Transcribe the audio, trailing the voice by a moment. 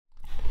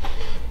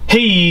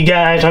Hey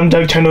guys, I'm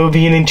Doug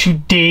Tarnovian, and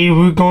today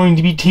we're going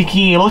to be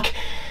taking a look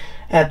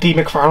at the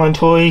McFarlane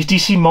Toys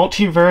DC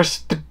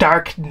Multiverse The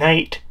Dark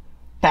Knight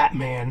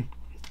Batman.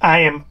 I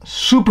am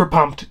super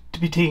pumped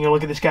to be taking a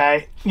look at this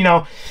guy. You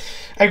know,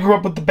 I grew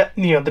up with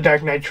the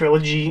Dark Knight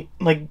trilogy.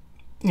 Like,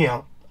 you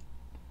know,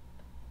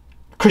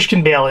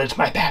 Christian Bale is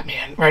my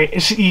Batman, right?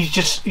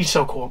 He's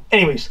so cool.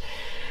 Anyways,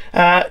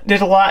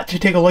 there's a lot to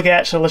take a look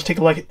at, so let's take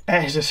a look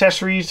at his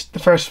accessories. The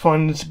first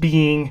one's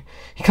being,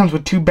 he comes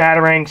with two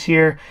batarangs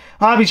here.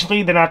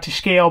 Obviously, they're not to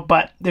scale,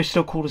 but they're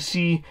still cool to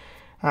see.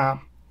 I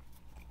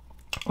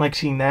like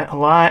seeing that a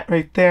lot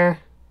right there.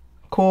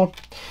 Cool.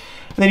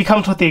 And then he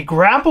comes with a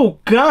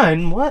grapple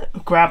gun.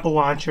 What? Grapple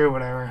launcher,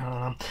 whatever. I don't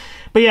know.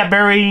 But yeah,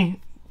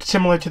 very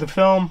similar to the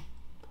film.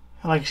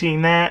 I like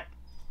seeing that.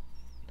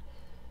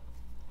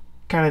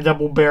 Kind of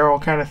double barrel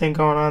kind of thing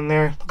going on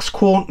there. Looks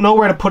cool.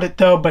 Nowhere to put it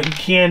though, but he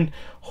can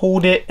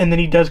hold it, and then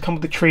he does come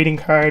with a trading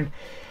card,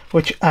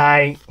 which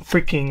I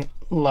freaking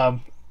love.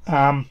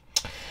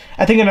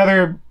 I think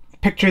another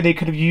picture they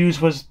could have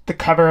used was the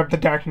cover of the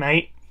Dark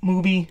Knight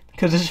movie,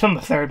 because this is from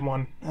the third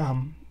one,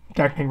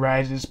 Dark Knight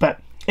Rises.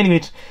 But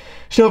anyways,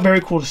 still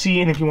very cool to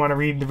see, and if you want to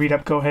read the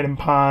read-up, go ahead and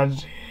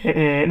pause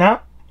it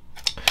now.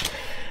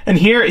 And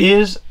here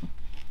is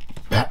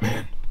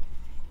Batman.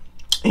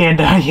 And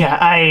yeah,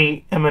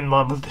 I am in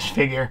love with this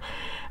figure.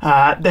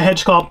 The head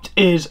sculpt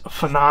is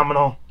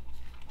phenomenal.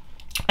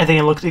 I think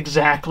it looks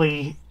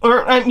exactly,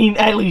 or I mean,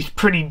 at least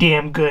pretty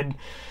damn good.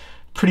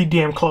 Pretty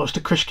damn close to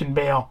Christian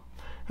Bale.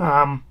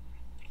 But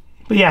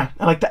yeah,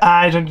 I like the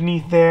eyes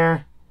underneath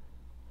there.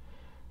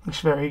 Looks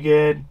very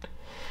good.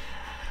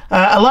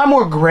 A lot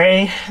more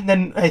gray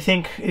than I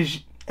think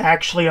is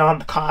actually on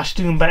the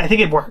costume, but I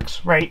think it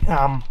works, right?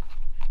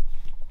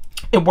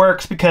 It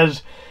works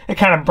because it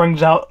kind of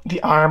brings out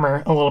the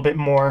armor a little bit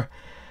more.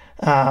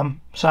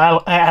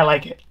 So I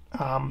like it.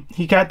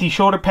 He got the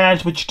shoulder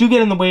pads, which do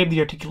get in the way of the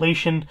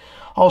articulation.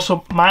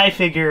 Also, my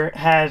figure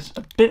has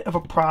a bit of a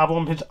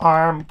problem. His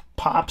arm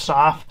pops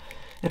off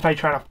if I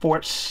try to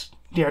force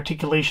the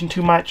articulation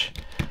too much.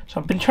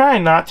 So I've been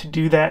trying not to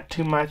do that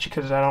too much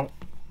because I don't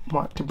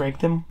want to break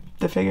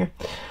the figure.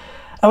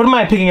 I wouldn't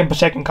mind picking up a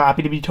second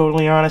copy, to be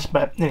totally honest,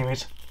 but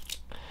anyways.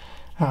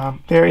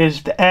 There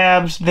is the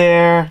abs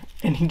there,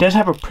 and he does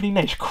have a pretty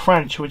nice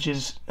crunch, which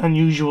is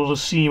unusual to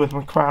see with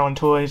McFarlane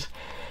toys.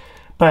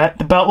 But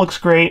the belt looks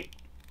great.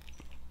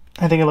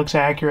 I think it looks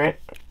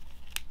accurate.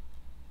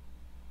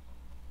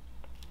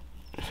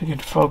 If we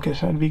could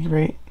focus, that'd be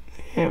great.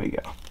 There we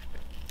go.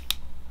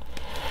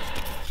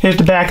 Here's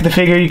the back of the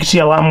figure. You can see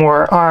a lot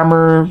more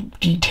armor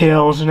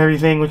details and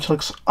everything, which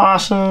looks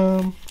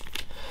awesome.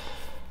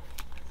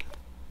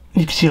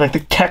 You can see like the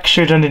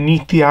textures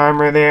underneath the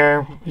armor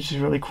there, which is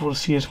really cool to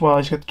see as well.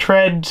 He's got the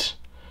treads.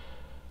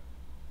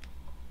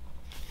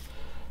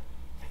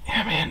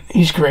 Yeah, man,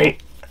 he's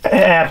great. I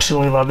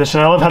absolutely love this,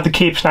 and I love how the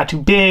cape's not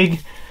too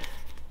big.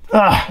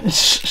 It's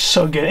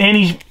so good, and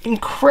he's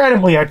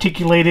incredibly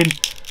articulated.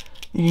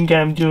 You can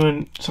get him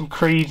doing some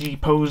crazy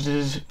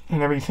poses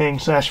and everything,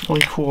 so that's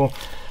really cool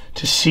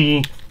to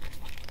see.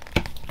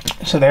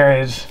 So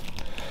there is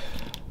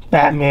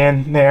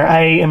Batman there.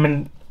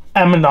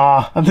 I'm in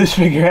awe of this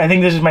figure. I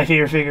think this is my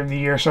favorite figure of the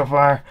year so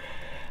far.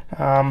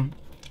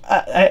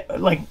 I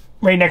like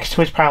right next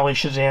to it's probably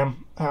Shazam,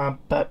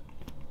 but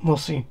we'll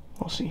see.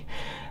 We'll see.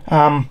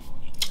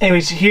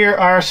 Anyways, here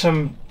are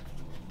some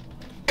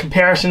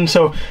comparisons.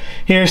 So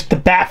here's the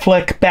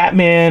Batfleck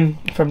Batman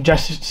from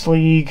Justice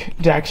League,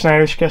 Zack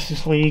Snyder's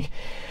Justice League.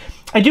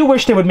 I do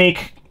wish they would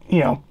make, you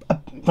know,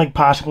 like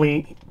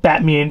possibly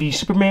Batman v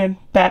Superman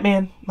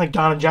Batman, like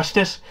Dawn of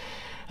Justice,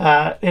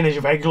 in his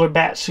regular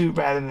bat suit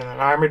rather than an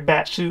armored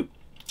bat suit.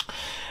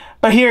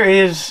 But here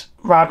is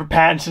Robert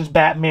Pattinson's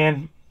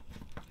Batman,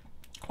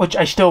 which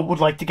I still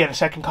would like to get a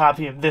second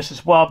copy of this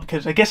as well,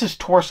 because I guess his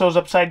torso's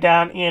upside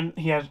down and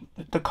he has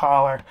the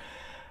collar.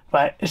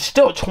 But it's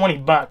still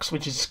 $20,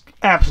 which is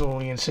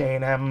absolutely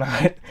insane.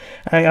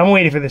 I'm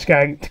waiting for this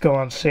guy to go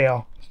on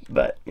sale.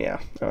 But yeah,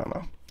 I don't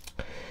know.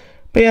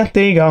 But yeah,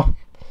 there you go.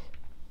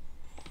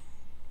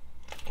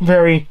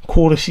 Very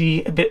cool to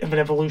see a bit of an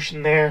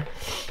evolution there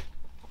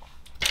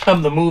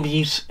of the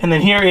movies. And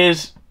then here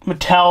is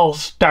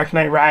Mattel's Dark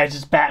Knight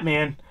Rises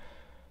Batman.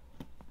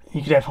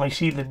 You can definitely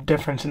see the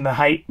difference in the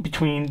height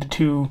between the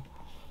two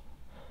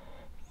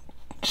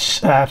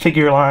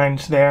figure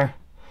lines there.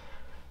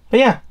 But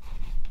yeah.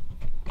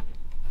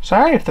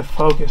 Sorry if the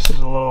focus is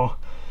a little...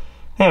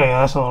 There we go,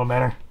 that's a little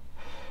better.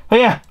 But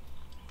yeah,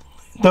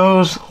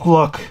 those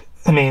look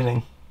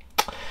amazing.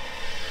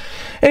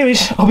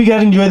 Anyways, hope you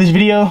guys enjoyed this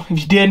video.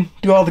 If you did,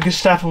 do all the good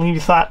stuff and leave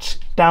your thoughts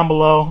down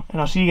below.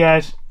 And I'll see you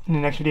guys in the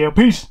next video.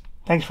 Peace!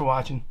 Thanks for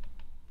watching.